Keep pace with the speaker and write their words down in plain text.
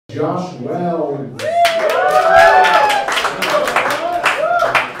Josh Well.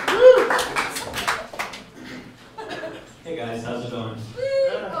 Hey guys, how's it going?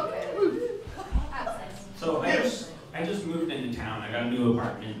 So I just moved into town. I got a new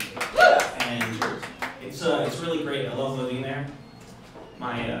apartment, and it's really great. I love living there.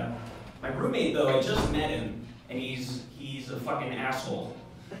 My roommate though, I just met him, and he's a fucking asshole.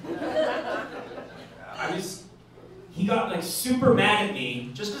 He got like super mad at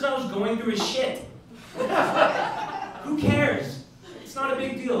me just because I was going through his shit. Who cares? It's not a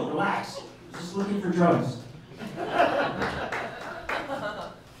big deal. Relax. I'm just looking for drugs.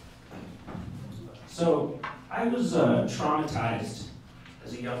 So I was traumatized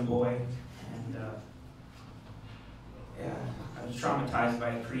as a young boy, and yeah, I was traumatized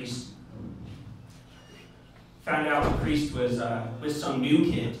by a priest. Found out the priest was with some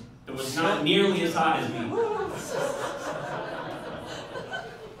new kid that was not nearly as hot as me.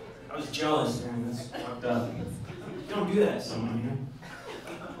 I was jealous, man. That's fucked up. You don't do that to someone, you know?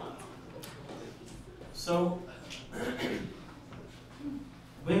 So,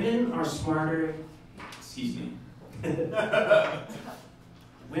 women are smarter. Excuse me.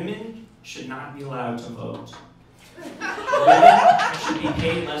 Women should not be allowed to vote. Women should be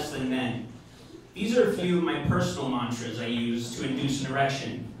paid less than men. These are a few of my personal mantras I use to induce an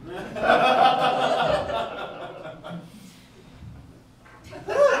erection.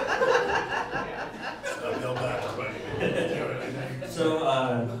 So,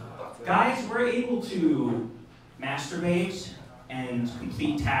 guys were able to masturbate and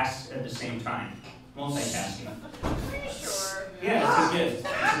complete tasks at the same time. Multitasking. Sure. Yeah, it's a gift. It's a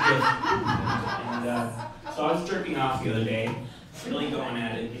gift. And so I was jerking off the other day, really going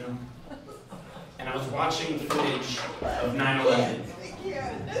at it, you know. And I was watching footage of 9/11.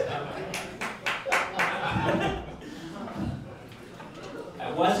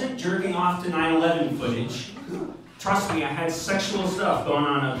 I wasn't jerking off to 9/11 footage. Trust me, I had sexual stuff going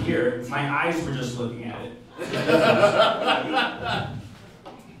on up here. My eyes were just looking at it.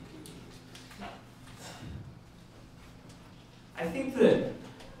 I think that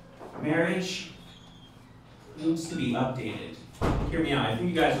marriage needs to be updated. Hear me out. I think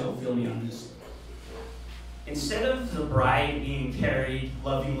you guys will feel me on this. Instead of the bride being carried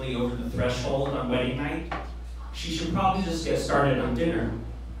lovingly over the threshold on wedding night, she should probably just get started on dinner.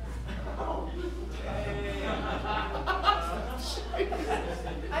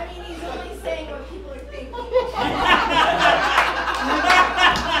 I mean, he's only saying what people are thinking.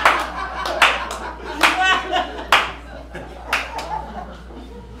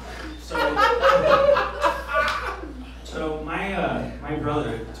 So my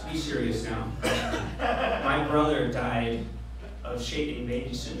brother, to be serious now, my brother died of shaken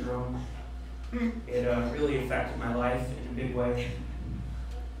baby syndrome. It really affected my life in a big way.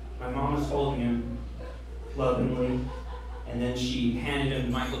 My mom was holding him lovingly, and then she handed him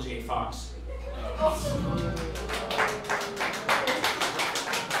to Michael J. Fox.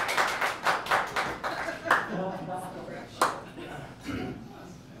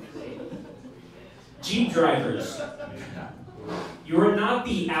 Jeep drivers, you are not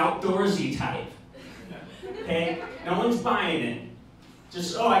the outdoorsy type, okay? No one's buying it.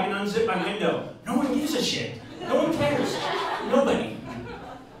 Just, oh, I can unzip my window. No one gives a shit. No one cares. Nobody.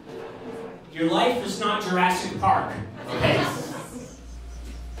 Your life is not Jurassic Park, okay?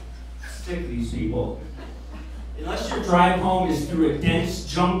 Stick these people. Unless your drive home is through a dense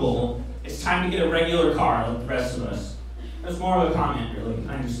jungle, it's time to get a regular car like the rest of us. That's more of a comment, really.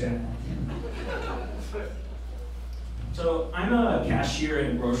 I understand that. So, I'm a cashier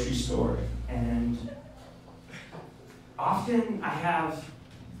at a grocery store, and often I have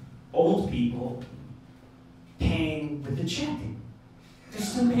old people paying with a check. They're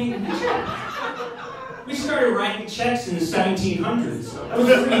still paying with a check. We started writing checks in the 1700s. That was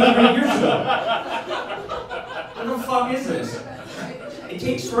 300 years ago. What the fuck is this? It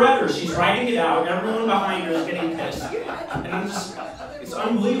takes forever. She's writing it out. Everyone behind her is getting pissed. And it's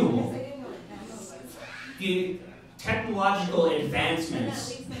unbelievable. The technological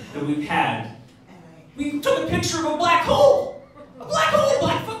advancements that we've had. We took a picture of a black hole. A black hole,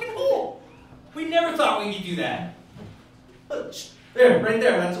 black fucking hole. We never thought we could do that. Look, there, right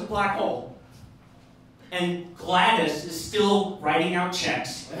there, that's a black hole. And Gladys is still writing out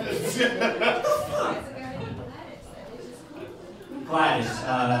checks. Gladys,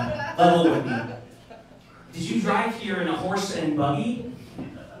 level with me. Did you drive here in a horse and buggy?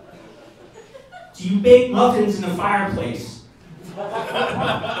 Do you bake muffins in a fireplace?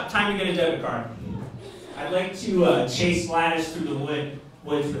 Time to get a debit card. I'd like to chase Gladys through the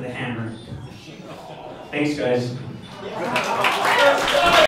woods with a hammer. Thanks, guys.